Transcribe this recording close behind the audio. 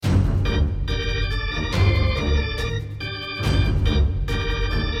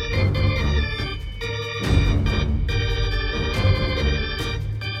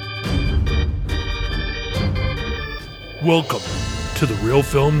Welcome to the Real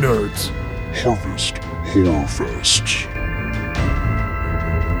Film Nerds Harvest Horror Fest.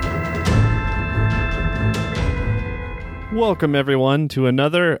 Welcome, everyone, to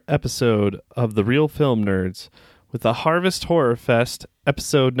another episode of the Real Film Nerds with the Harvest Horror Fest,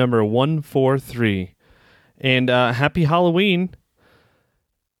 episode number 143. And happy Halloween.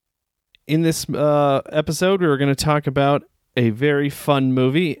 In this episode, we were going to talk about a very fun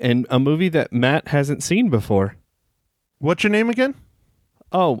movie, and a movie that Matt hasn't seen before. What's your name again?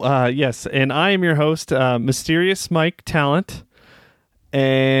 Oh, yes, and I am your host, Mysterious Mike Talent.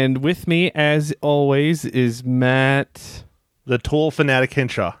 And with me, as always, is Matt... The Tool Fanatic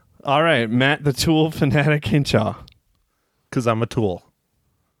Hinshaw. All right, Matt the Tool Fanatic Hinshaw. Because I'm a tool.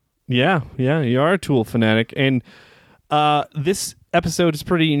 Yeah, you are a Tool fanatic. And this episode is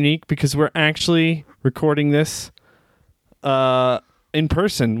pretty unique because we're actually recording this in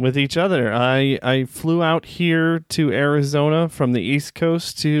person with each other. I flew out here to Arizona from the East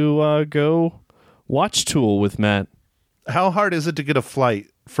Coast to go watch Tool with Matt. How hard is it to get a flight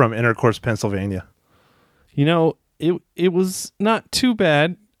from Intercourse, Pennsylvania? You know, it was not too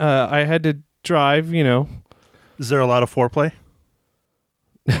bad. I had to drive, you know. Is there a lot of foreplay?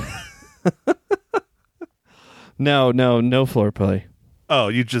 No foreplay. Oh,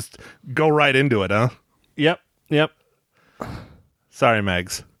 you just go right into it, huh? Yep. Sorry,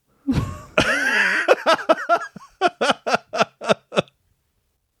 Mags.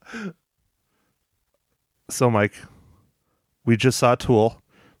 So, Mike, we just saw Tool.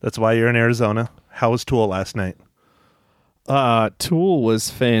 That's why you're in Arizona. How was Tool last night? Tool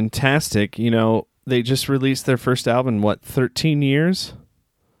was fantastic. You know, they just released their first album in, 13 years?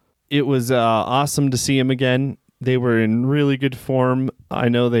 It was awesome to see them again. They were in really good form. I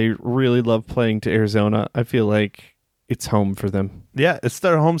know they really love playing to Arizona. I feel like it's home for them. Yeah, it's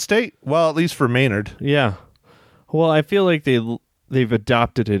their home state. Well, at least for Maynard. Yeah. Well, I feel like they've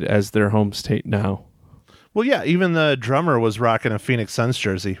adopted it as their home state now. Well, yeah, even the drummer was rocking a Phoenix Suns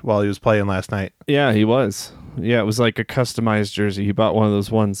jersey while he was playing last night. Yeah, he was. Yeah, it was like a customized jersey. He bought one of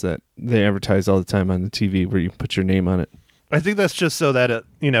those ones that they advertise all the time on the TV where you put your name on it. I think that's just so that,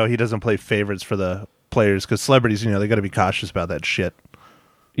 he doesn't play favorites for the players, because celebrities, they got to be cautious about that shit.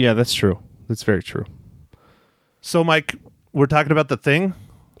 Yeah, that's true. That's very true. So, Mike, we're talking about The Thing?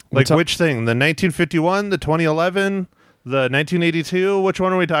 Which thing? The 1951, the 2011, the 1982? Which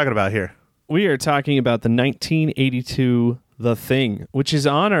one are we talking about here? We are talking about the 1982 The Thing, which is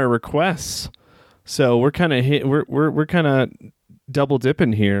on our requests. So we're kind of we're kind of double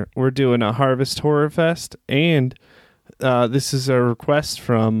dipping here. We're doing a Harvest Horror Fest, and this is a request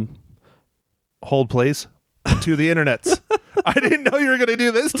from Hold Please to the internets. I didn't know you were going to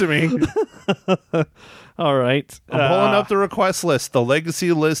do this to me. All right, I'm pulling up the request list, the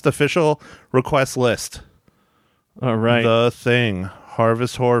Legacy List official request list. All right, The Thing.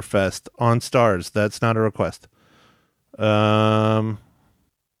 Harvest Horror Fest on Stars. That's not a request. Oh,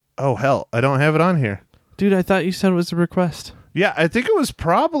 hell. I don't have it on here. Dude, I thought you said it was a request. Yeah, I think it was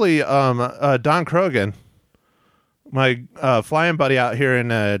probably Don Krogan, my flying buddy out here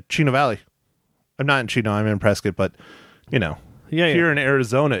in Chino Valley. I'm not in Chino. I'm in Prescott, but, here in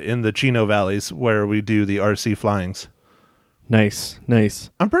Arizona in the Chino Valleys where we do the RC flyings. Nice.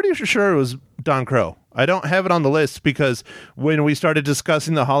 I'm pretty sure it was Don Crow. I don't have it on the list because when we started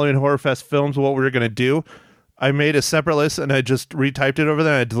discussing the Halloween Horror Fest films, what we were going to do, I made a separate list and I just retyped it over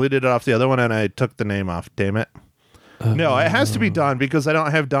there. And I deleted it off the other one and I took the name off. Damn it. No, it has to be Don because I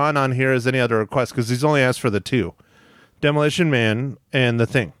don't have Don on here as any other request because he's only asked for the two. Demolition Man and The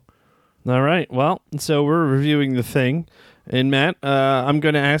Thing. All right. Well, so we're reviewing The Thing. And Matt, I'm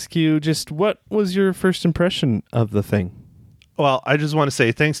going to ask you just what was your first impression of The Thing? Well, I just want to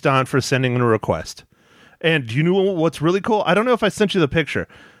say thanks, Don, for sending in a request. And you know what's really cool? I don't know if I sent you the picture.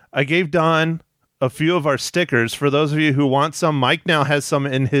 I gave Don a few of our stickers. For those of you who want some, Mike now has some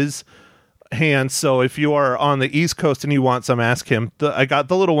in his hands. So if you are on the East Coast and you want some, ask him. I got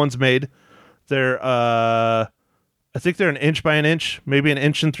the little ones made. They're, I think they're 1 inch by 1 inch, maybe 1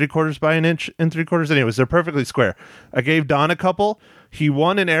 3/4 inches by 1 3/4. Anyways, they're perfectly square. I gave Don a couple. He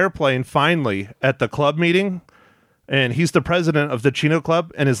won an airplane finally at the club meeting. And he's the president of the Chino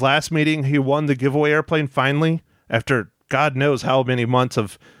Club. And his last meeting, he won the giveaway airplane finally after God knows how many months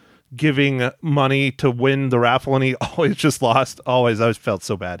of giving money to win the raffle. And he always just lost. I always felt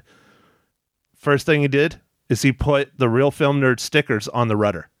so bad. First thing he did is he put the Real Film Nerd stickers on the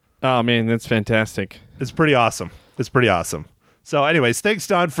rudder. Oh, man, that's fantastic. It's pretty awesome. So anyways, thanks,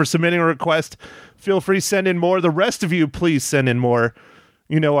 Don, for submitting a request. Feel free to send in more. The rest of you, please send in more.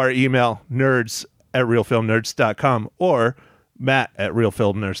 You know our email, nerds@realfilmnerds.com, or Matt at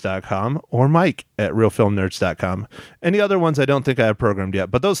realfilmnerds.com, or Mike at realfilmnerds.com. Any other ones I don't think I have programmed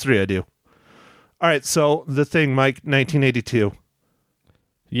yet, but those three I do. All right, so The Thing, Mike, 1982.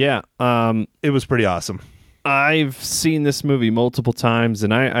 Yeah. It was pretty awesome. I've seen this movie multiple times,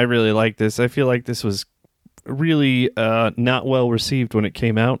 and I really like this. I feel like this was really not well received when it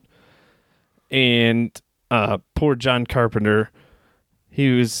came out. And poor John Carpenter,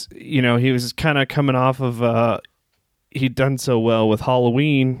 he was kind of coming off of he'd done so well with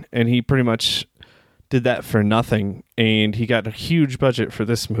Halloween, and he pretty much did that for nothing. And he got a huge budget for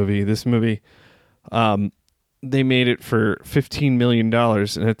this movie. This movie, they made it for $15 million,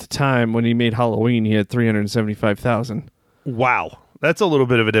 and at the time when he made Halloween, he had $375,000. Wow, that's a little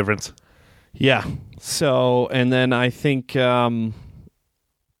bit of a difference. Yeah. So, and then I think Friday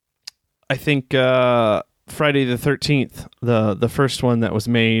the 13th, the first one that was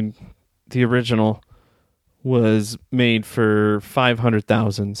made, the original, was made for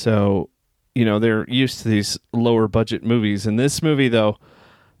 $500,000. So, they're used to these lower budget movies. And this movie, though,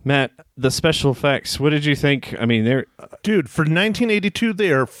 Matt, the special effects, what did you think? I mean, Dude, for 1982,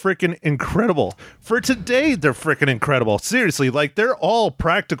 they are freaking incredible. For today, they're freaking incredible. Seriously, like, they're all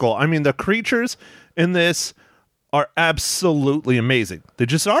practical. I mean, the creatures in this are absolutely amazing. They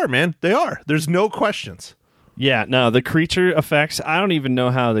just are, man. They are. There's no questions. Yeah, no, the creature effects, I don't even know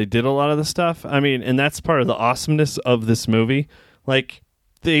how they did a lot of the stuff. I mean, and that's part of the awesomeness of this movie. Like,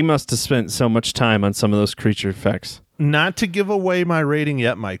 they must have spent so much time on some of those creature effects. Not to give away my rating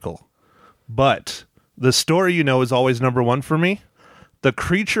yet, Michael, but the story, is always number one for me. The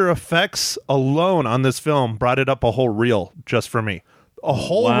creature effects alone on this film brought it up a whole reel just for me. A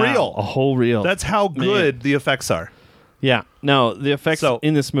whole reel. A whole reel. That's how good the effects are. Yeah. No, the effects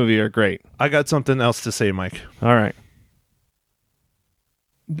in this movie are great. I got something else to say, Mike. All right.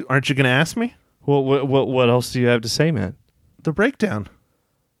 Aren't you going to ask me? Well, what else do you have to say, man? The breakdown.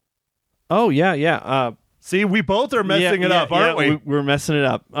 Oh, yeah. See, we both are messing it up, aren't we? We're messing it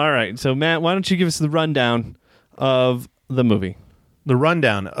up. All right. So, Matt, why don't you give us the rundown of the movie? The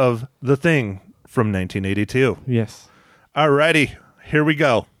rundown of The Thing from 1982. Yes. Alrighty, here we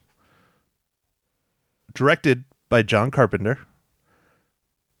go. Directed by John Carpenter.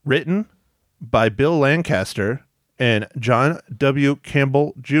 Written by Bill Lancaster and John W.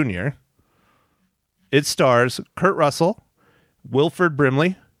 Campbell Jr. It stars Kurt Russell, Wilford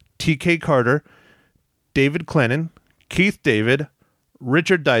Brimley, T.K. Carter, David Clennon, Keith David,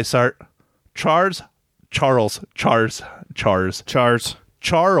 Richard Dysart, Charles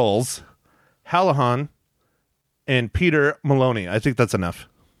Hallahan, and Peter Maloney. I think that's enough.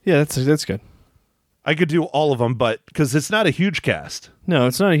 Yeah, that's good. I could do all of them, but because it's not a huge cast. No,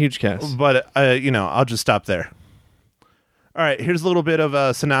 it's not a huge cast. But, I'll just stop there. All right, here's a little bit of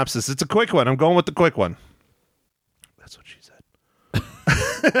a synopsis. It's a quick one. I'm going with the quick one. That's what she said.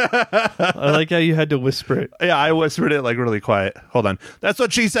 I like how you had to whisper it. Yeah, I whispered it like really quiet. Hold on. That's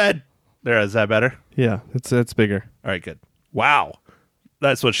what she said. There, is that better? Yeah, that's bigger. All right, good. Wow.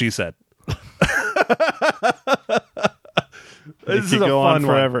 That's what she said. It could go on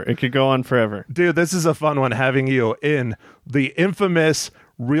forever. It could go on forever. Dude, this is a fun one having you in the infamous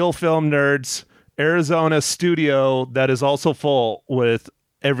Real Film Nerds Arizona studio that is also full with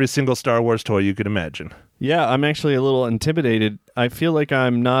every single Star Wars toy you could imagine. Yeah, I'm actually a little intimidated. I feel like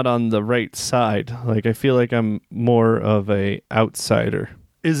I'm not on the right side. Like, I feel like I'm more of a outsider.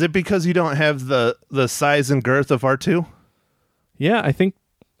 Is it because you don't have the size and girth of R2? Yeah, I think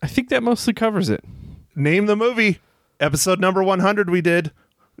that mostly covers it. Name the movie. Episode number 100 we did.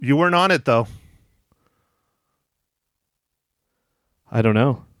 You weren't on it, though. I don't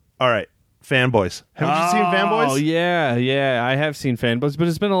know. All right. Fanboys. Haven't you seen Fanboys? Oh, yeah. I have seen Fanboys, but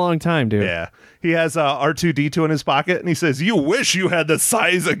it's been a long time, dude. Yeah. He has R2-D2 in his pocket, and he says, "You wish you had the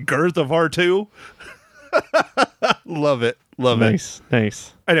size and girth of R2." Love it. Love it.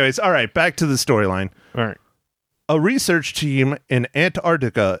 Nice. Anyways, all right. Back to the storyline. All right. A research team in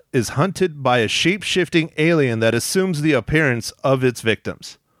Antarctica is hunted by a shape-shifting alien that assumes the appearance of its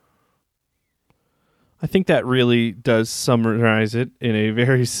victims. I think that really does summarize it in a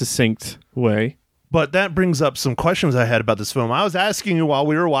very succinct way. But that brings up some questions I had about this film. I was asking you while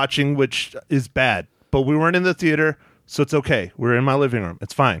we were watching, which is bad, but we weren't in the theater, so it's okay. We're in my living room.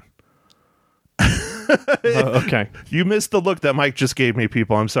 It's fine. Okay. You missed the look that Mike just gave me,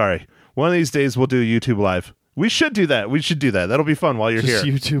 people. I'm sorry. One of these days we'll do YouTube Live. We should do that. That'll be fun while you're Just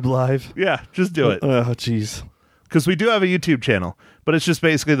here. YouTube Live? Yeah, just do it. Oh, jeez. Because we do have a YouTube channel, but it's just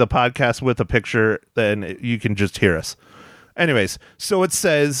basically the podcast with a picture, then you can just hear us. Anyways, so it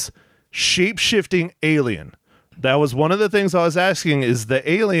says shape-shifting alien. That was one of the things I was asking, is the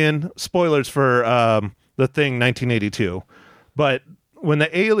alien, spoilers for The Thing 1982, But when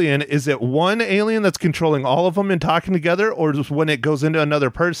the alien, is it one alien that's controlling all of them and talking together, or just when it goes into another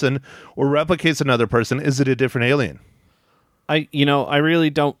person or replicates another person, is it a different alien? I really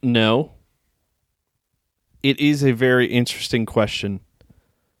don't know. It is a very interesting question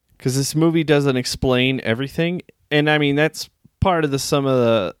because this movie doesn't explain everything, and I mean that's part of some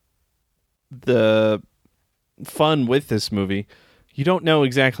of the fun with this movie. You don't know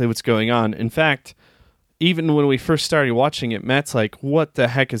exactly what's going on. In fact, even when we first started watching it, Matt's like, "What the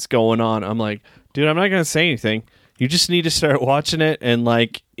heck is going on?" I'm like, "Dude, I'm not going to say anything. You just need to start watching it," and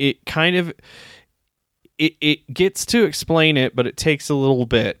like it kind of. It gets to explain it, but it takes a little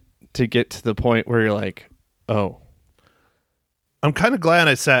bit to get to the point where you're like, oh. I'm kind of glad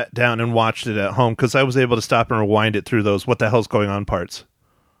I sat down and watched it at home because I was able to stop and rewind it through those what the hell's going on parts.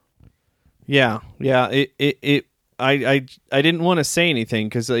 Yeah. I didn't want to say anything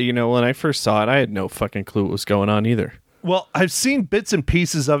because, when I first saw it, I had no fucking clue what was going on either. Well, I've seen bits and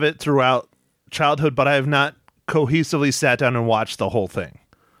pieces of it throughout childhood, but I have not cohesively sat down and watched the whole thing.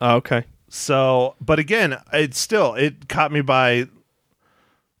 Oh, okay. So, but again, it caught me by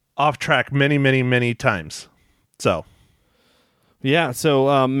off track many, many, many times. So, yeah.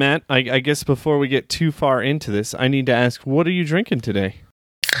 So, Matt, I guess before we get too far into this, I need to ask, what are you drinking today?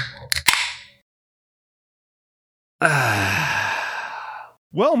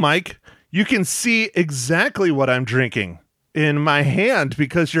 Well, Mike, you can see exactly what I'm drinking in my hand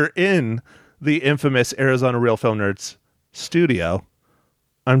because you're in the infamous Arizona Real Film Nerds studio.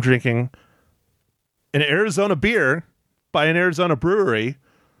 I'm drinking an Arizona beer by an Arizona brewery,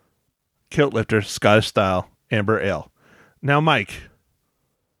 Kilt Lifter Scottish Style Amber Ale. Now, Mike,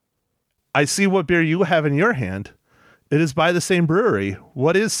 I see what beer you have in your hand. It is by the same brewery.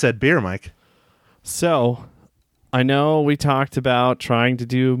 What is said beer, Mike? So, I know we talked about trying to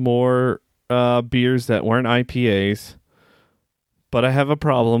do more beers that weren't IPAs, but I have a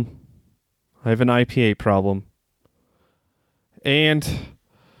problem. I have an IPA problem. And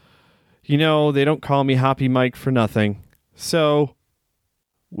they don't call me Hoppy Mike for nothing. So,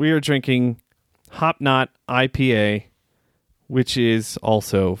 we are drinking Hop Knot IPA, which is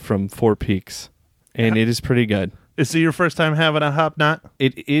also from Four Peaks. And it is pretty good. Is it your first time having a Hop Knot?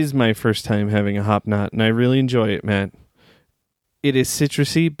 It is my first time having a Hop Knot, and I really enjoy it, Matt. It is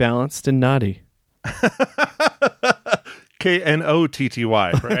citrusy, balanced, and knotty. Knotty,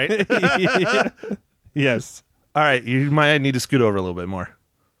 right? Yeah. Yes. All right, you might need to scoot over a little bit more.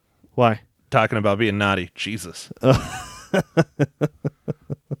 Why? Talking about being naughty. Jesus. All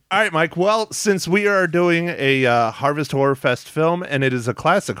right, Mike. Well, since we are doing a Harvest Horror Fest film, and it is a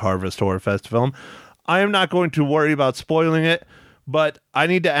classic Harvest Horror Fest film, I am not going to worry about spoiling it, but I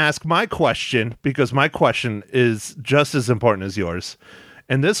need to ask my question because my question is just as important as yours.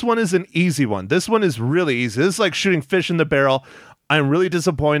 And this one is an easy one. This one is really easy. This is like shooting fish in the barrel. I'm really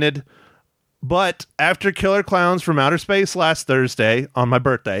disappointed. But after Killer Clowns from Outer Space last Thursday on my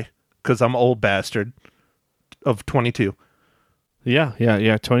birthday, because I'm old bastard of 22. Yeah,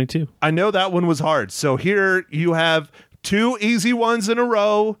 22. I know that one was hard. So here you have two easy ones in a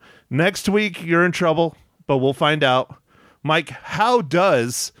row. Next week, you're in trouble, but we'll find out. Mike, how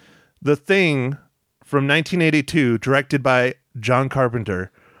does The Thing from 1982, directed by John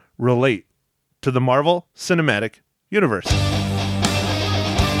Carpenter, relate to the Marvel Cinematic Universe?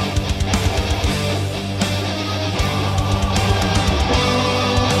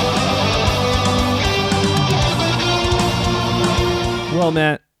 Well,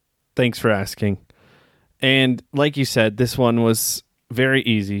 Matt, thanks for asking. And like you said, this one was very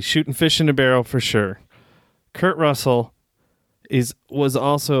easy. Shooting fish in a barrel for sure. Kurt Russell was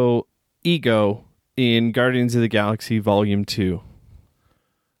also Ego in Guardians of the Galaxy Volume 2.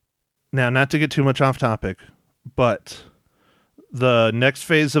 Now, not to get too much off topic, but the next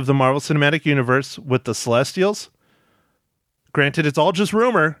phase of the Marvel Cinematic Universe with the Celestials, granted, it's all just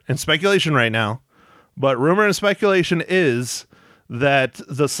rumor and speculation right now, but rumor and speculation is that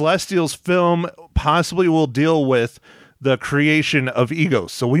the Celestials film possibly will deal with the creation of Ego.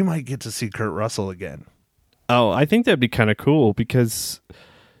 So we might get to see Kurt Russell again. Oh, I think that'd be kind of cool because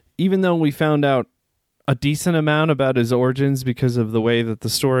even though we found out a decent amount about his origins because of the way that the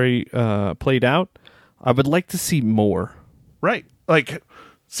story played out, I would like to see more. Right. Like,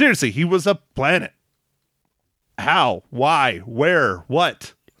 seriously, he was a planet. How? Why? Where?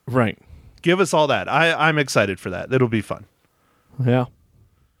 What? Right. Give us all that. I'm excited for that. It'll be fun. Yeah.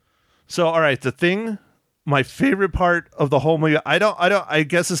 So, all right, The Thing, my favorite part of the whole movie, I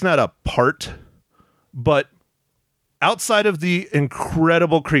guess it's not a part, but outside of the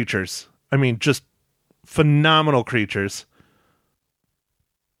incredible creatures, I mean, just phenomenal creatures,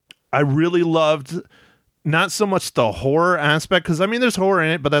 I really loved not so much the horror aspect, because I mean there's horror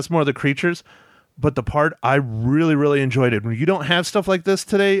in it, but that's more the creatures. But the part I really, really enjoyed it, when you don't have stuff like this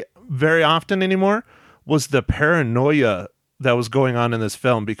today very often anymore, was the paranoia that was going on in this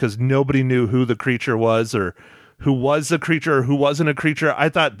film, because nobody knew who the creature was, or who was the creature, or who wasn't a creature. I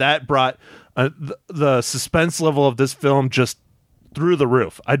thought that brought the suspense level of this film just through the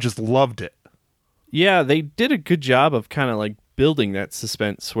roof. I just loved it. Yeah, they did a good job of kind of like building that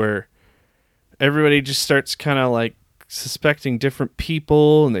suspense where everybody just starts kind of like suspecting different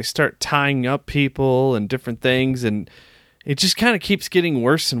people, and they start tying up people and different things, and it just kind of keeps getting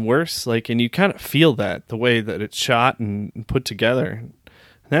worse and worse. Like, and you kind of feel that the way that it's shot and put together. And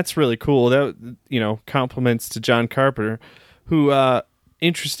that's really cool. That, compliments to John Carpenter, who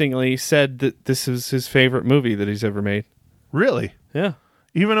interestingly said that this is his favorite movie that he's ever made. Really? Yeah.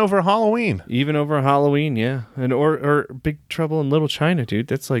 Even over Halloween? Even over Halloween, yeah. And or Big Trouble in Little China, dude.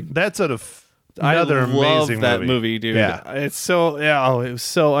 That's like... That's another amazing that movie, dude. Yeah. It's so... Yeah, it was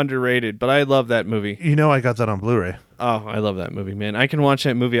so underrated, but I love that movie. I got that on Blu-ray. Oh, I love that movie, man. I can watch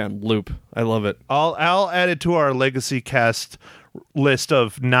that movie on loop. I love it. I'll add it to our Legacy Cast list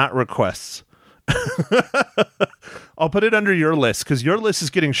of not requests. I'll put it under your list, because your list is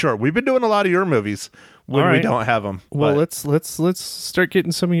getting short. We've been doing a lot of your movies when we don't have them. Well, let's start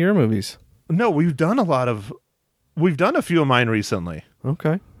getting some of your movies. No, we've done a few of mine recently.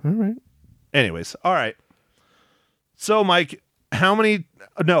 Okay, all right. Anyways, all right. So, Mike, how many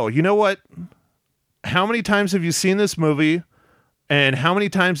times have you seen this movie, and how many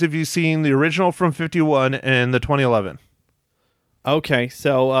times have you seen the original from 51 and the 2011? Okay,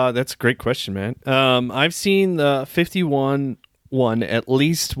 so that's a great question, man. I've seen the 51 one at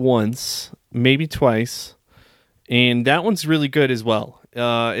least once, maybe twice, and that one's really good as well.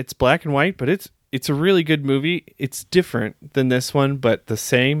 It's black and white, but it's a really good movie. It's different than this one, but the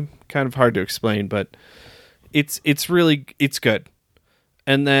same. Kind of hard to explain, but it's good.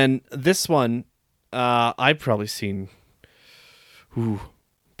 And then this one, I've probably seen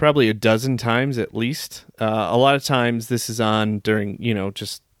probably a dozen times at least. A lot of times this is on during,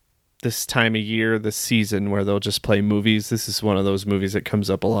 just this time of year, this season, where they'll just play movies. This is one of those movies that comes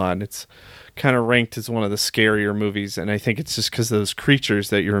up a lot, and it's kind of ranked as one of the scarier movies, and I think it's just because of those creatures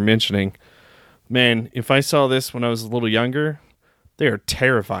that you were mentioning. Man, if I saw this when I was a little younger, they are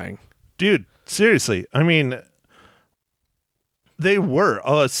terrifying. Dude, seriously. I mean, they were,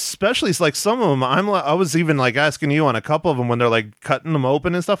 especially like some of them. I was even like asking you on a couple of them when they're like cutting them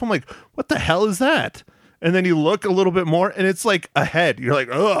open and stuff. I'm like, what the hell is that? And then you look a little bit more, and it's like a head. You're like,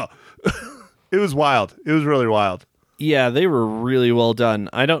 ugh. It was wild. It was really wild. Yeah, they were really well done.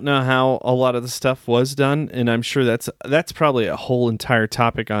 I don't know how a lot of the stuff was done, and I'm sure that's probably a whole entire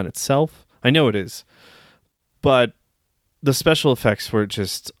topic on itself. I know it is. But the special effects were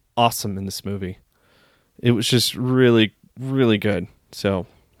just awesome in this movie. It was just really, really good. So,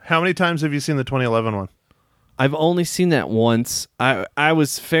 how many times have you seen the 2011 one? I've only seen that once. I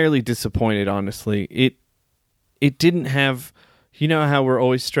was fairly disappointed, honestly. It didn't have, how we're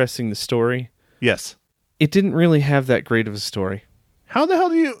always stressing the story? Yes. It didn't really have that great of a story. How the hell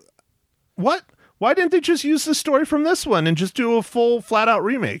do you... What? Why didn't they just use the story from this one and just do a full, flat-out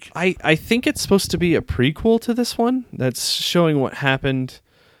remake? I think it's supposed to be a prequel to this one that's showing what happened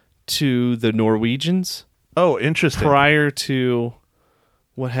to the Norwegians. Oh, interesting. Prior to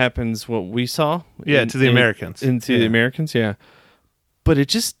what we saw. Yeah, to the Americans. The Americans, yeah. But it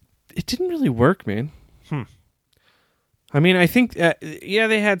didn't really work, man. I mean, I think, they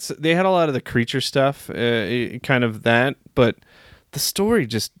had a lot of the creature stuff, kind of that, but the story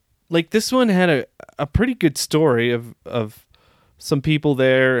just, like, this one had a pretty good story of some people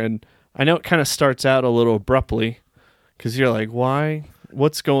there, and I know it kind of starts out a little abruptly, because you're like, why?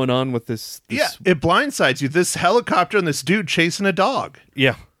 What's going on with this? Yeah, it blindsides you. This helicopter and this dude chasing a dog.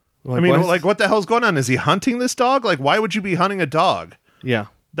 Yeah. Like, what the hell's going on? Is he hunting this dog? Like, why would you be hunting a dog? Yeah.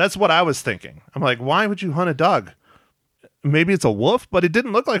 That's what I was thinking. I'm like, why would you hunt a dog? Maybe it's a wolf, but it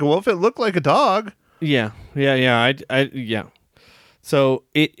didn't look like a wolf. It looked like a dog. Yeah. Yeah. So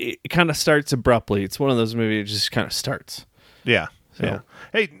it kind of starts abruptly. It's one of those movies that just kind of starts. Yeah. So. Yeah.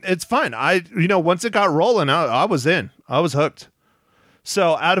 Hey, it's fine. Once it got rolling, I was in. I was hooked.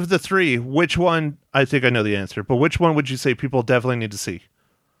 So out of the three, which one, I think I know the answer, but which one would you say people definitely need to see?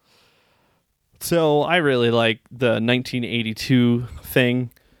 So I really like the 1982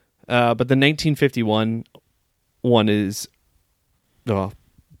 thing, but the 1951 one is... the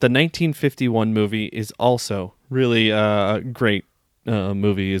 1951 movie is also really a great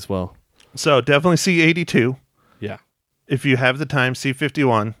movie as well. So definitely see 82. Yeah. If you have the time, see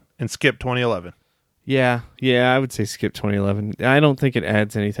 51 and skip 2011. Yeah, I would say skip 2011. I don't think it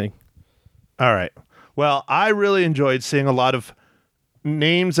adds anything. All right. Well, I really enjoyed seeing a lot of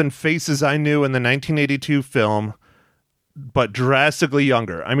names and faces I knew in the 1982 film, but drastically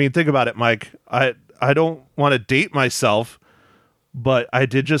younger. I mean, think about it, Mike. I don't want to date myself, but I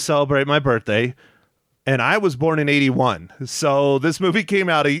did just celebrate my birthday, and I was born in 81. So this movie came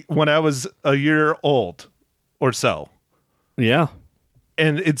out when I was a year old or so. Yeah.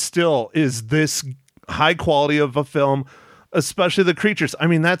 And it still is this high quality of a film, especially the creatures. I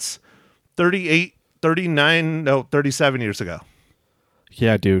mean, that's 37 years ago.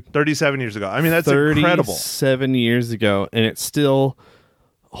 Yeah, dude. 37 years ago. I mean, that's incredible. 37 years ago, and it still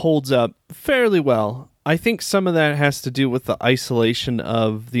holds up fairly well. I think some of that has to do with the isolation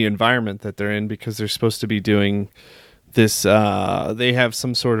of the environment that they're in, because they're supposed to be doing this. They have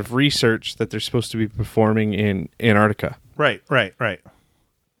some sort of research that they're supposed to be performing in Antarctica. Right. All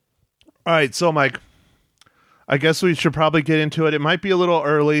right, so Mike, I guess we should probably get into it. It might be a little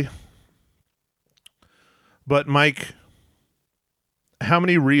early, but Mike, how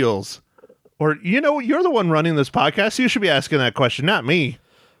many reels? Or, you're the one running this podcast. You should be asking that question, not me.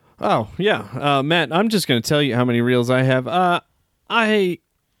 Oh, yeah. Matt, I'm just going to tell you how many reels I have. I'm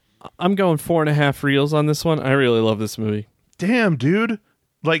going 4.5 reels on this one. I really love this movie. Damn, dude.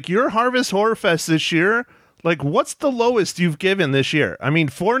 Like, your Harvest Horror Fest this year, like, what's the lowest you've given this year? I mean,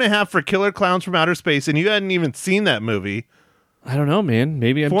 4.5 for Killer Clowns from Outer Space, and you hadn't even seen that movie. I don't know, man.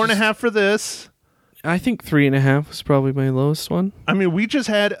 Maybe I'm 4.5 for this. I think 3.5 was probably my lowest one. I mean, we just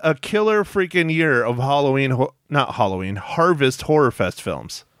had a killer freaking year of Harvest Horror Fest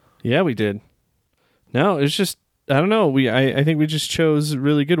films. Yeah, we did. No, it's just, I don't know. I think we just chose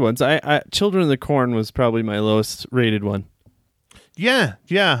really good ones. Children of the Corn was probably my lowest rated one. Yeah.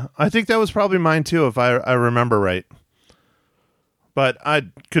 I think that was probably mine too, if I remember right. But I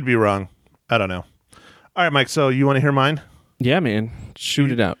could be wrong. I don't know. All right, Mike, so you want to hear mine? Yeah, man.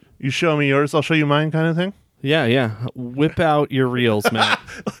 Shoot it out. You show me yours, I'll show you mine, kind of thing? Yeah. Whip out your reels, Matt.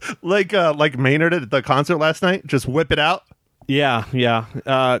 like Maynard at the concert last night? Just whip it out? Yeah.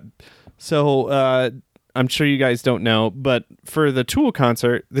 So I'm sure you guys don't know, but for the Tool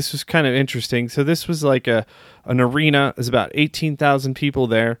concert, this was kind of interesting. So this was like an arena. There's about 18,000 people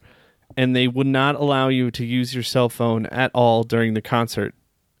there, and they would not allow you to use your cell phone at all during the concert.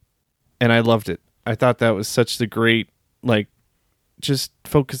 And I loved it. I thought that was such the great, just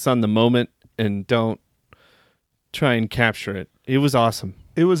focus on the moment and don't try and capture it. It was awesome.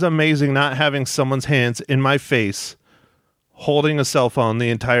 It was amazing not having someone's hands in my face holding a cell phone the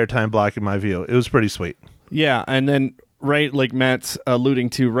entire time blocking my view. It was pretty sweet. Yeah, and then right, like Matt's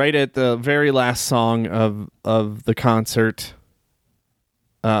alluding to, right at the very last song of the concert,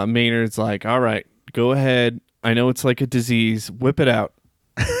 Maynard's like, all right, go ahead. I know it's like a disease. Whip it out.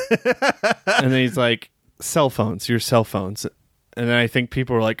 And then he's like, cell phones, your cell phones. And then I think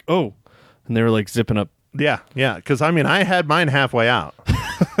people were like, oh, and they were like zipping up. Yeah, because I mean, I had mine halfway out.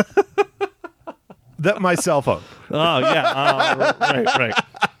 My cell phone. Oh, yeah. Right.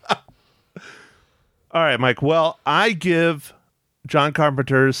 All right, Mike. Well, I give John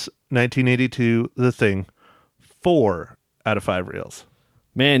Carpenter's 1982 The Thing 4 out of 5 reels.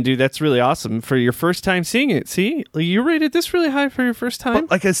 Man, dude, that's really awesome for your first time seeing it. See, you rated this really high for your first time.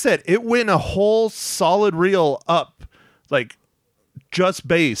 But like I said, it went a whole solid reel up, just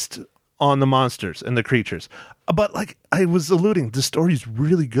based on the monsters and the creatures. But like I was alluding, the story's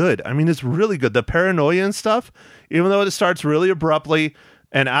really good. I mean, it's really good. The paranoia and stuff, even though it starts really abruptly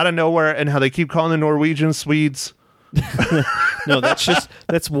and out of nowhere, and how they keep calling the Norwegians Swedes. No,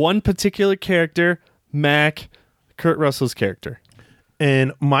 that's one particular character, Mac, Kurt Russell's character.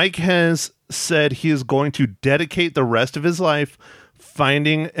 And Mike has said he is going to dedicate the rest of his life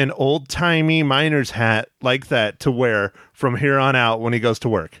finding an old-timey miner's hat like that to wear from here on out when he goes to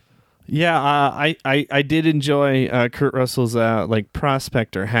work. Yeah, I did enjoy Kurt Russell's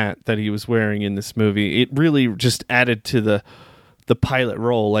prospector hat that he was wearing in this movie. It really just added to the pilot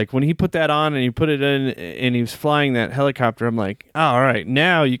role. Like when he put that on and he put it in and he was flying that helicopter, I'm like, oh, all right,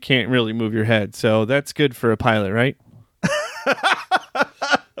 now you can't really move your head. So that's good for a pilot, right?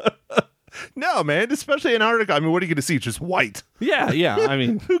 No, man, especially in Antarctica. I mean, what are you going to see? Just white. Yeah. I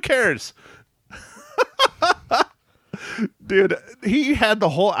mean, who cares? Dude, he had the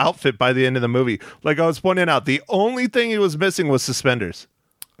whole outfit by the end of the movie. Like I was pointing out, the only thing he was missing was suspenders.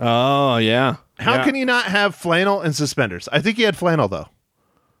 Oh, yeah. How can he not have flannel and suspenders? I think he had flannel, though.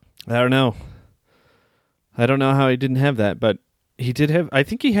 I don't know how he didn't have that, but he did have... I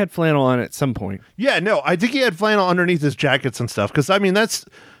think he had flannel on at some point. Yeah, no, I think he had flannel underneath his jackets and stuff. Because, I mean, that's...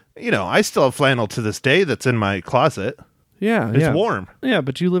 I still have flannel to this day that's in my closet. Yeah, It's warm. Yeah,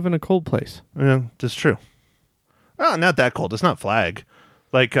 but you live in a cold place. Yeah, that's true. Oh, not that cold. It's not Flag.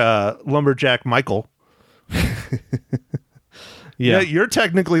 Like Lumberjack Michael. Yeah. You're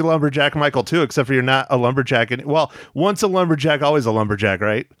technically Lumberjack Michael too, except for you're not a lumberjack. Well, once a lumberjack, always a lumberjack,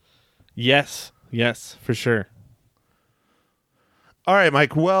 right? Yes, for sure. All right,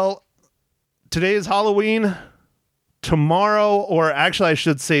 Mike. Well, today is Halloween. Tomorrow, or actually I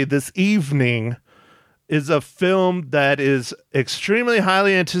should say this evening, is a film that is extremely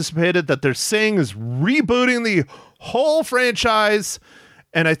highly anticipated that they're saying is rebooting the whole franchise,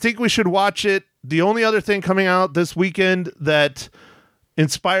 and I think we should watch it. The only other thing coming out this weekend that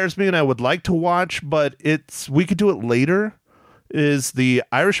inspires me and I would like to watch, but we could do it later, is The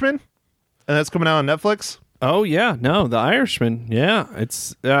Irishman, and that's coming out on Netflix. Oh yeah, no, The Irishman. Yeah,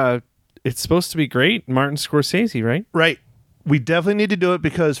 it's supposed to be great. Martin Scorsese, right? Right. We definitely need to do it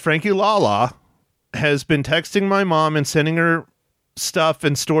because Frankie Lala has been texting my mom and sending her stuff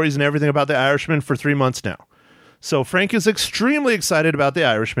and stories and everything about The Irishman for 3 months now. So Frank is extremely excited about The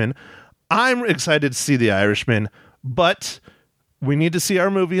Irishman. I'm excited to see The Irishman, but we need to see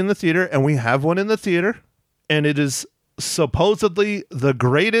our movie in the theater, and we have one in the theater, and it is supposedly the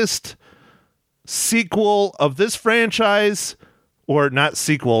greatest sequel of this franchise, or not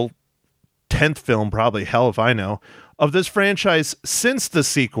sequel, 10th film probably, hell if I know, of this franchise since the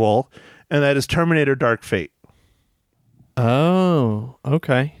sequel, and that is Terminator Dark Fate. Oh,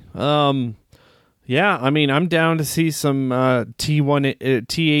 okay. Yeah, I mean, I'm down to see some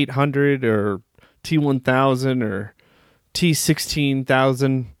T800 or T1000 or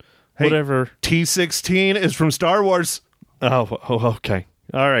T16000, whatever. T16 is from Star Wars. Oh, okay.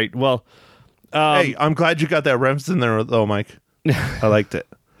 All right. Well, hey, I'm glad you got that reference in there, though, Mike. I liked it.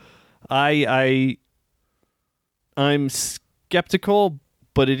 I'm skeptical,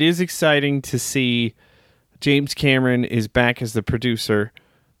 but it is exciting to see James Cameron is back as the producer.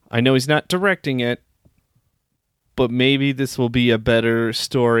 I know he's not directing it, but maybe this will be a better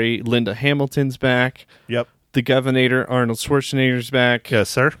story. Linda Hamilton's back. Yep. The Governator, Arnold Schwarzenegger's back. Yes,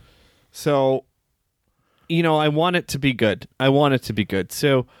 sir. So, I want it to be good. So I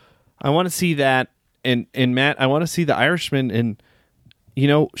want to see that. And Matt, I want to see The Irishman. And,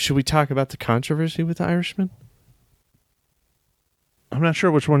 should we talk about the controversy with The Irishman? I'm not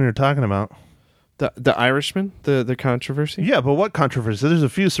sure which one you're talking about. The Irishman, the controversy. Yeah, but what controversy? There's a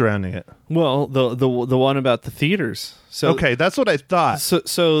few surrounding it. Well, the one about the theaters. So okay, that's what I thought.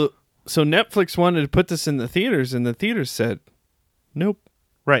 So Netflix wanted to put this in the theaters, and the theaters said, nope.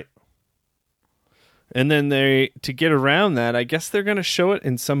 Right. And then to get around that, I guess they're going to show it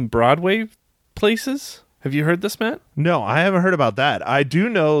in some Broadway places. Have you heard this, Matt? No, I haven't heard about that. I do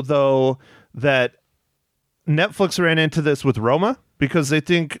know though that Netflix ran into this with Roma, because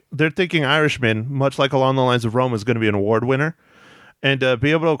they're thinking Irishman, much like along the lines of Roma, is going to be an award winner. And to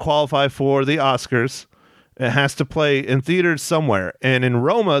be able to qualify for the Oscars, it has to play in theaters somewhere. And in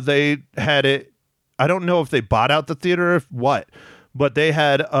Roma, they had it, I don't know if they bought out the theater or what, but they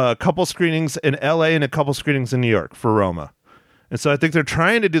had a couple screenings in LA and a couple screenings in New York for Roma. And so I think they're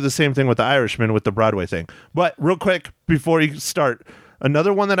trying to do the same thing with the Irishman with the Broadway thing. But real quick, before you start,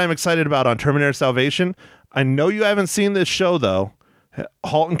 another one that I'm excited about on Terminator Salvation, I know you haven't seen this show, though.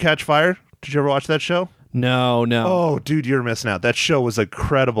 Halt and Catch Fire. Did you ever watch that show? No. Oh, dude, you're missing out. That show was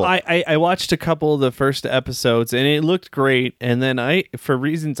incredible. I watched a couple of the first episodes, and it looked great. And then for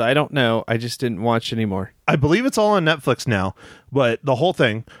reasons I don't know, I just didn't watch anymore. I believe it's all on Netflix now, but the whole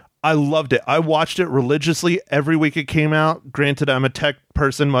thing, I loved it. I watched it religiously every week it came out. Granted, I'm a tech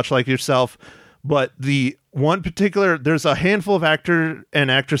person, much like yourself, but the one particular, there's a handful of actor and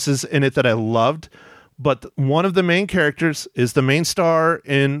actresses in it that I loved. But one of the main characters is the main star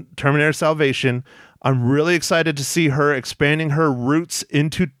in Terminator Salvation. I'm really excited to see her expanding her roots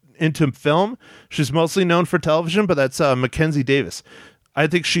into film. She's mostly known for television, but that's Mackenzie Davis. I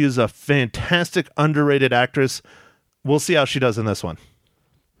think she is a fantastic, underrated actress. We'll see how she does in this one.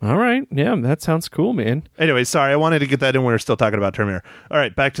 All right. Yeah, that sounds cool, man. Anyway, sorry, I wanted to get that in when we're still talking about Terminator. All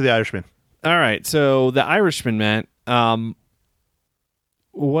right, back to The Irishman. All right, so The Irishman, Matt.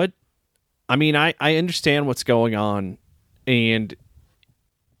 What? I mean, I understand what's going on, and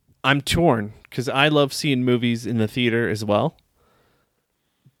I'm torn because I love seeing movies in the theater as well.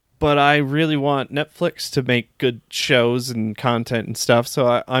 But I really want Netflix to make good shows and content and stuff.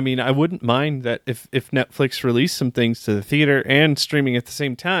 So, I mean, I wouldn't mind that if Netflix released some things to the theater and streaming at the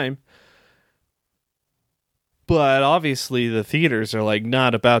same time. But obviously the theaters are like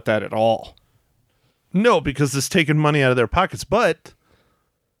not about that at all. No, because it's taking money out of their pockets. But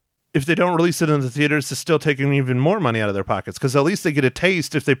if they don't release it in the theaters, it's still taking even more money out of their pockets, because at least they get a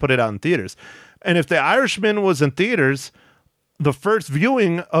taste if they put it out in theaters. And if The Irishman was in theaters, the first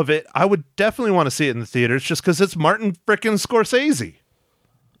viewing of it, I would definitely want to see it in the theaters just because it's Martin frickin' Scorsese.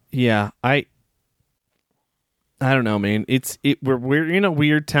 Yeah, I don't know, man. We're in a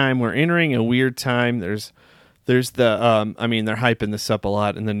weird time. We're entering a weird time. There's the I mean, they're hyping this up a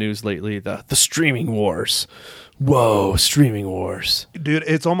lot in the news lately. The streaming wars. Whoa, streaming wars. Dude,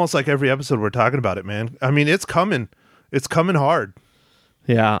 it's almost like every episode we're talking about it, man. I mean, it's coming. It's coming hard.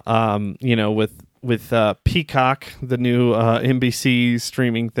 Yeah, you know, with Peacock, the new NBC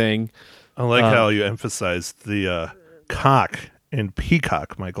streaming thing. I like how you emphasize the cock in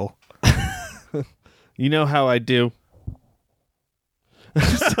Peacock, Michael. You know how I do.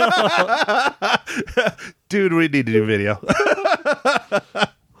 Dude, we need to do video.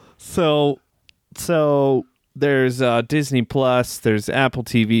 So there's Disney Plus, there's Apple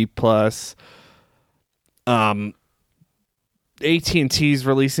TV Plus. AT&T's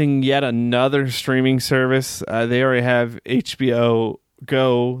releasing yet another streaming service. They already have HBO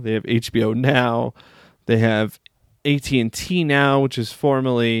Go, they have HBO Now, they have AT&T Now, which is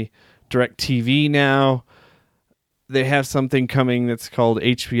formerly DirecTV Now. They have something coming that's called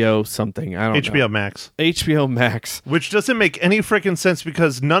HBO something. I don't know. HBO Max. HBO Max. Which doesn't make any freaking sense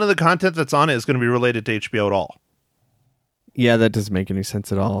because none of the content that's on it is going to be related to HBO at all. Yeah, that doesn't make any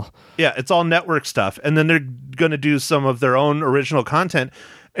sense at all. Yeah, it's all network stuff. And then they're going to do some of their own original content.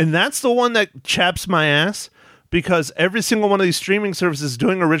 And that's the one that chaps my ass because every single one of these streaming services is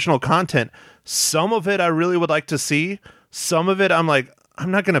doing original content. Some of it I really would like to see. Some of it I'm like,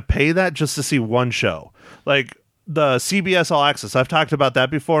 I'm not going to pay that just to see one show. Like the CBS All Access. I've talked about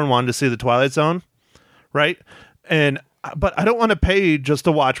that before and wanted to see The Twilight Zone, right? But I don't want to pay just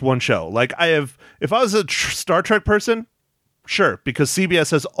to watch one show. Like if I was a Star Trek person, sure, because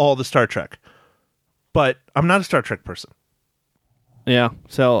CBS has all the Star Trek. But I'm not a Star Trek person. Yeah.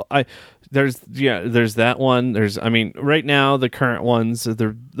 So there's that one. Right now the current ones,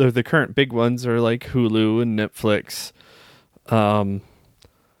 the current big ones are like Hulu and Netflix.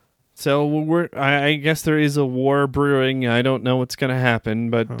 So I guess there is a war brewing. I don't know what's going to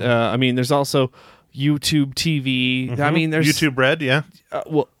happen, but there's also YouTube TV. Mm-hmm. I mean, there's YouTube Red, yeah.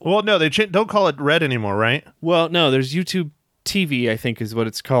 Well, no, they don't call it Red anymore, right? Well, no, there's YouTube TV, I think is what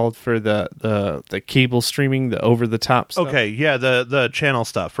it's called for the cable streaming, the over the top stuff. Okay, yeah, the channel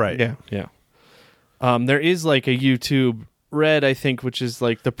stuff, right? Yeah. There is like a YouTube Red, I think, which is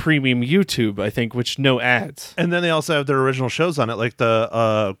like the premium YouTube, I think, which no ads. And then they also have their original shows on it, like the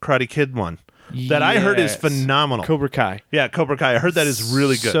Karate Kid one that I heard is phenomenal. Cobra Kai. Yeah, Cobra Kai. I heard that is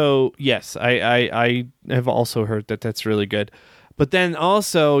really good. So yes, I have also heard that that's really good. But then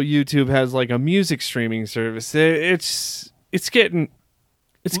also YouTube has like a music streaming service. It's getting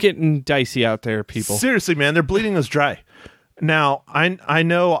dicey out there, people. Seriously, man, they're bleeding us dry. Now, I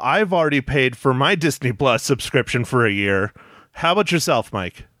know I've already paid for my Disney Plus subscription for a year. How about yourself,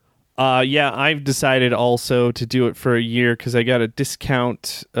 Mike? Yeah, I've decided also to do it for a year because I got a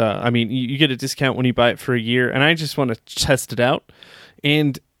discount. You get a discount when you buy it for a year, and I just want to test it out.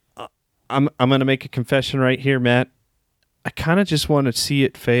 And I'm going to make a confession right here, Matt. I kind of just want to see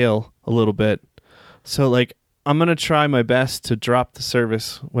it fail a little bit. So, like, I'm going to try my best to drop the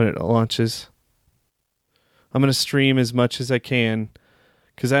service when it launches. I'm going to stream as much as I can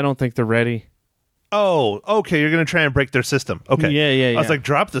because I don't think they're ready. Oh, okay. You're going to try and break their system. Okay. Yeah. I was like,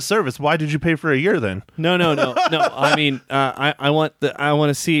 drop the service. Why did you pay for a year then? No. I mean, I want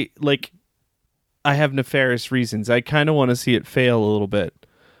to see, like, I have nefarious reasons. I kind of want to see it fail a little bit.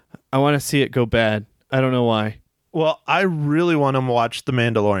 I want to see it go bad. I don't know why. Well, I really want to watch The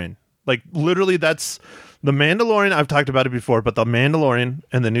Mandalorian. Like, literally, that's The Mandalorian. I've talked about it before, but The Mandalorian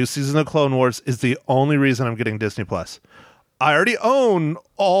and the new season of Clone Wars is the only reason I'm getting Disney Plus. I already own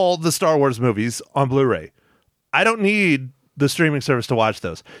all the Star Wars movies on Blu-ray. I don't need the streaming service to watch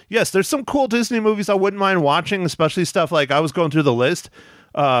those. Yes, there's some cool Disney movies I wouldn't mind watching, especially stuff like I was going through the list.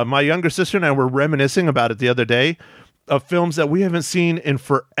 My younger sister and I were reminiscing about it the other day of films that we haven't seen in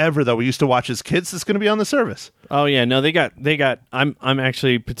forever that we used to watch as kids that's going to be on the service. Oh yeah, no, they got I'm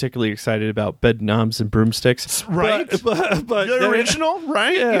actually particularly excited about Bed Knobs and Broomsticks. Right? But The original,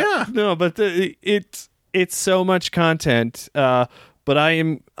 right? Yeah. No, but it's so much content. But I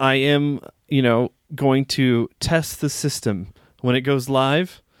am, going to test the system when it goes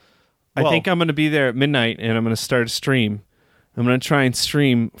live. I think I'm going to be there at midnight and I'm going to start a stream. I'm going to try and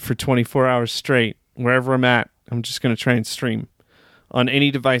stream for 24 hours straight wherever I'm at. I'm just going to try and stream on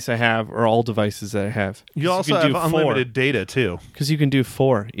any device I have or all devices that I have. You also have unlimited data too. Because you can do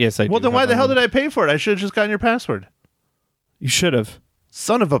 4. Yes, I do. Well, then why the hell did I pay for it? I should have just gotten your password. You should have.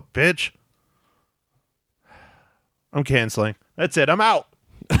 Son of a bitch. I'm canceling. That's it. I'm out.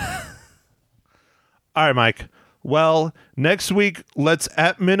 All right, Mike. Well, next week, let's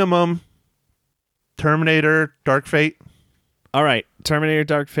at minimum Terminator Dark Fate. All right. Terminator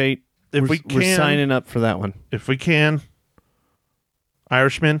Dark Fate. we're signing up for that one. If we can,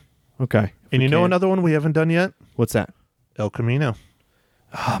 Irishman. Okay. And you know another one we haven't done yet? What's that? El Camino.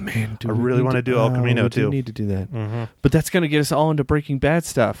 Oh man, I really want to do El Camino too. We need to do that. But that's going to get us all into Breaking Bad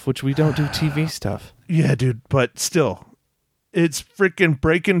stuff, which we don't do TV stuff. Yeah, dude, but still, it's freaking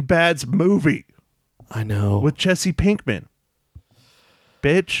Breaking Bad's movie I know. with Jesse Pinkman.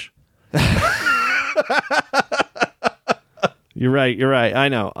 Bitch. You're right. I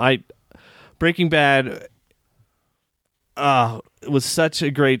know. Breaking Bad was such a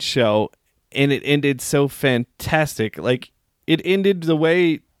great show, and it ended so fantastic. Like, it ended the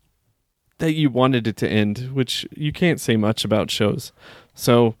way that you wanted it to end, which you can't say much about shows.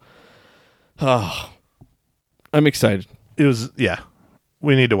 So, I'm excited. It was, yeah.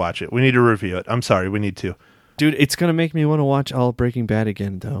 We need to watch it. We need to review it. I'm sorry, we need to. Dude, it's going to make me want to watch all of Breaking Bad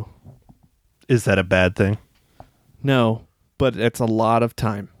again, though. Is that a bad thing? No, but it's a lot of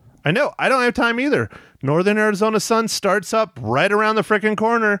time. I know. I don't have time either. Northern Arizona Sun starts up right around the freaking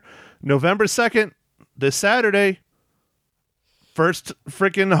corner. November 2nd, this Saturday. First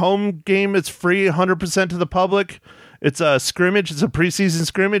freaking home game is free 100% to the public. It's a scrimmage. It's a preseason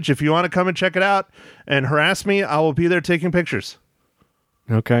scrimmage. If you want to come and check it out and harass me, I will be there taking pictures.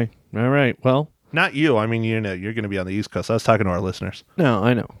 Okay. All right. Well. Not you. I mean, you know, you're going to be on the East Coast. I was talking to our listeners. No,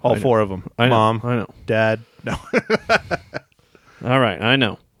 I know. All four of them. I know. Mom. I know. Dad. No. All right. I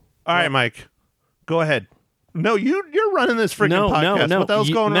know. All right, Mike. Go ahead. No, you're running this freaking podcast. No. What the hell's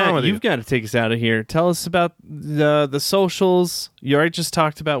going Matt, on with you? You've got to take us out of here. Tell us about the socials. You already just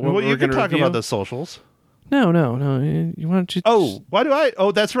talked about what Well, we're you going can to talk review. about the socials. No. You want to? Oh, why do I?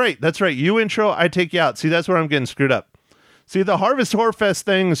 Oh, that's right. That's right. You intro, I take you out. See, that's where I'm getting screwed up. See, the Harvest Horror Fest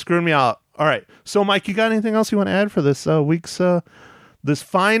thing is screwing me out. All right. So, Mike, you got anything else you want to add for this week's, this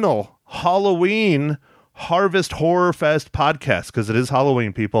final Halloween Harvest Horror Fest podcast? Because it is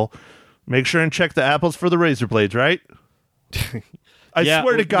Halloween, people. Make sure and check the apples for the razor blades, right? I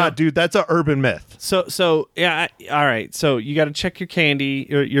swear to God, dude, that's an urban myth. So yeah. All right. So you got to check your candy,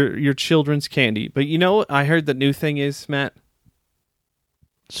 your children's candy. But you know what I heard the new thing is, Matt?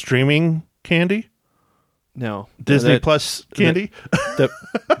 Streaming candy? No. Disney Plus candy?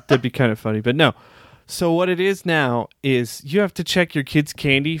 That'd be kind of funny, but no. So what it is now is you have to check your kids'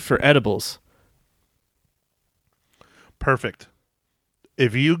 candy for edibles. Perfect.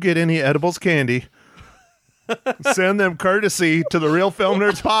 If you get any edibles candy, send them courtesy to the Real Film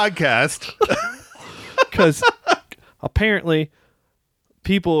Nerds podcast. Because apparently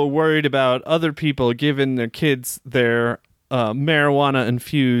people are worried about other people giving their kids their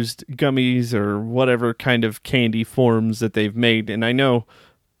marijuana-infused gummies or whatever kind of candy forms that they've made. And I know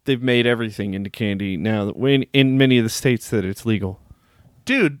they've made everything into candy now in many of the states that it's legal.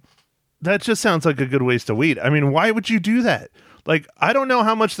 Dude, that just sounds like a good waste of weed. I mean, why would you do that? Like, I don't know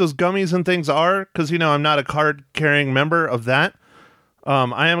how much those gummies and things are because, you know, I'm not a card-carrying member of that.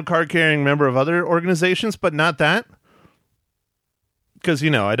 I am a card-carrying member of other organizations, but not that. Because, you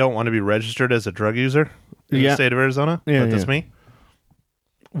know, I don't want to be registered as a drug user in the state of Arizona. Yeah, That's me.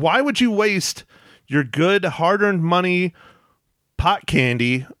 Why would you waste your good, hard-earned money pot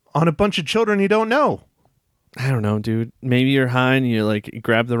candy on a bunch of children you don't know? I don't know, dude. Maybe you're high and you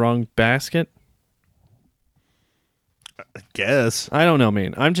grab the wrong basket. I guess. I don't know,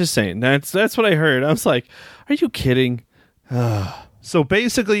 man. I'm just saying. That's what I heard. I was like, are you kidding? So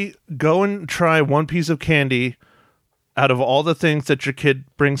basically, go and try one piece of candy out of all the things that your kid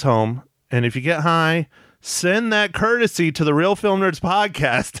brings home. And if you get high, send that courtesy to the Real Film Nerds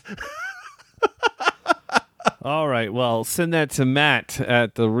podcast. All right. Well, send that to Matt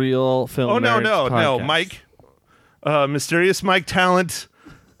at the Real Film Nerds podcast. No. Mike, Mysterious Mike Talent,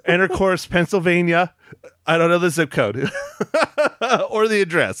 Intercourse, Pennsylvania. I don't know the zip code or the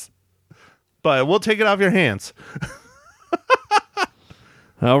address, but we'll take it off your hands.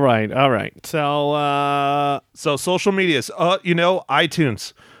 All right. So social medias,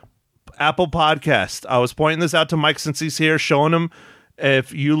 iTunes, Apple Podcast. I was pointing this out to Mike since he's here, showing him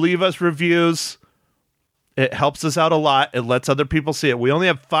if you leave us reviews, it helps us out a lot. It lets other people see it. We only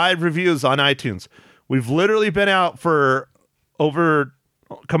have 5 reviews on iTunes. We've literally been out for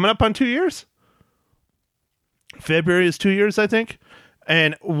coming up on 2 years. February is 2 years, I think.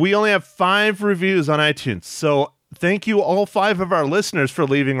 And we only have 5 reviews on iTunes. So thank you, all 5 of our listeners, for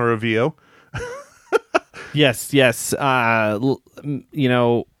leaving a review. Yes. I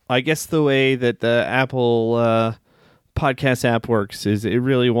guess the way that the Apple podcast app works is it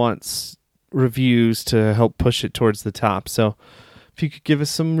really wants reviews to help push it towards the top. So if you could give us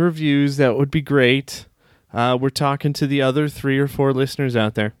some reviews, that would be great. We're talking to the other 3 or 4 listeners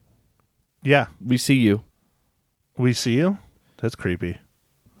out there. Yeah. We see you. We see you? That's creepy.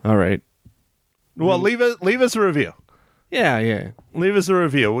 All right. Well, leave us a review. Yeah. Leave us a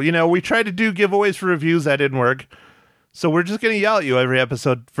review. We tried to do giveaways for reviews. That didn't work. So we're just going to yell at you every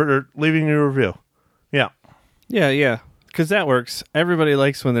episode for leaving a review. Yeah. Yeah. Because that works. Everybody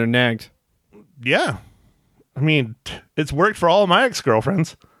likes when they're nagged. Yeah. I mean, it's worked for all of my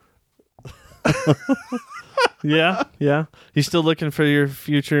ex-girlfriends. Yeah. You still looking for your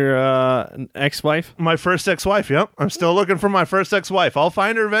future ex-wife? My first ex-wife, yep. I'm still looking for my first ex-wife. I'll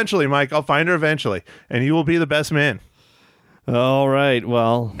find her eventually, Mike. I'll find her eventually. And you will be the best man. All right.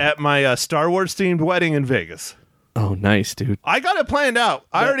 Well. At my Star Wars-themed wedding in Vegas. Oh, nice, dude. I got it planned out.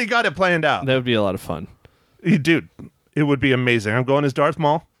 I already got it planned out. That would be a lot of fun. Dude, it would be amazing. I'm going as Darth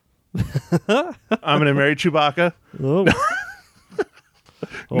Maul. I'm going to marry Chewbacca. Oh.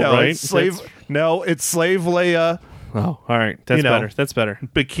 No, right. it's slave. No, it's slave Leia. Oh, all right. That's better. That's better.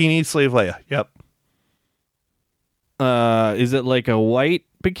 Bikini slave Leia. Yep. Is it like a white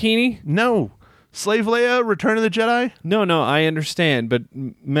bikini? No. Slave Leia, Return of the Jedi? No, I understand. But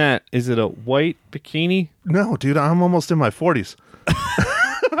Matt, is it a white bikini? No, dude, I'm almost in my 40s.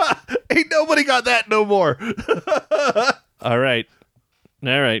 Ain't nobody got that no more. All right.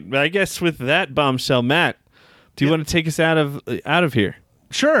 I guess with that bombshell, Matt, do you want to take us out of here?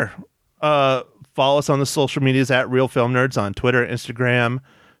 Sure. Follow us on the social medias at Real Film Nerds on Twitter, Instagram,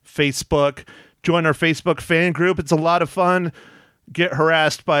 Facebook. Join our Facebook fan group. It's a lot of fun. Get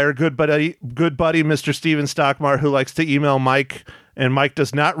harassed by our good buddy, Mr. Steven Stockmar, who likes to email Mike, and Mike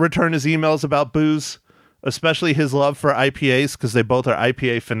does not return his emails about booze, especially his love for IPAs, because they both are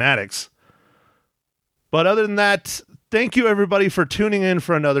IPA fanatics. But other than that, thank you, everybody, for tuning in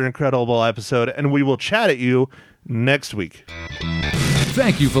for another incredible episode, and we will chat at you next week.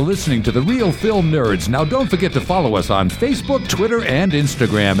 Thank you for listening to The Real Film Nerds. Now, don't forget to follow us on Facebook, Twitter, and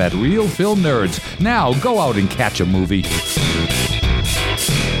Instagram at Real Film Nerds. Now, go out and catch a movie.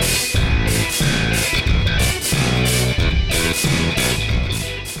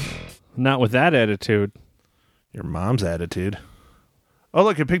 Not with that attitude. Your mom's attitude. Oh,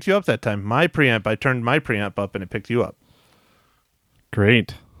 look, it picked you up that time. My preamp, I turned my preamp up and it picked you up.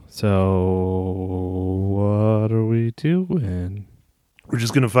 Great. So, what are we doing? We're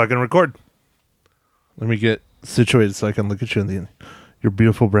just going to fucking record. Let me get situated so I can look at you in your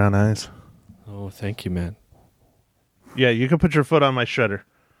beautiful brown eyes. Oh, thank you, man. Yeah, you can put your foot on my shredder.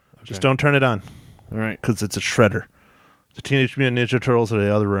 Okay. Just don't turn it on. All right. Because it's a shredder. The Teenage Mutant Ninja Turtles are in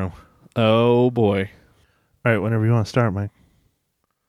the other room. Oh, boy. All right, whenever you want to start, Mike.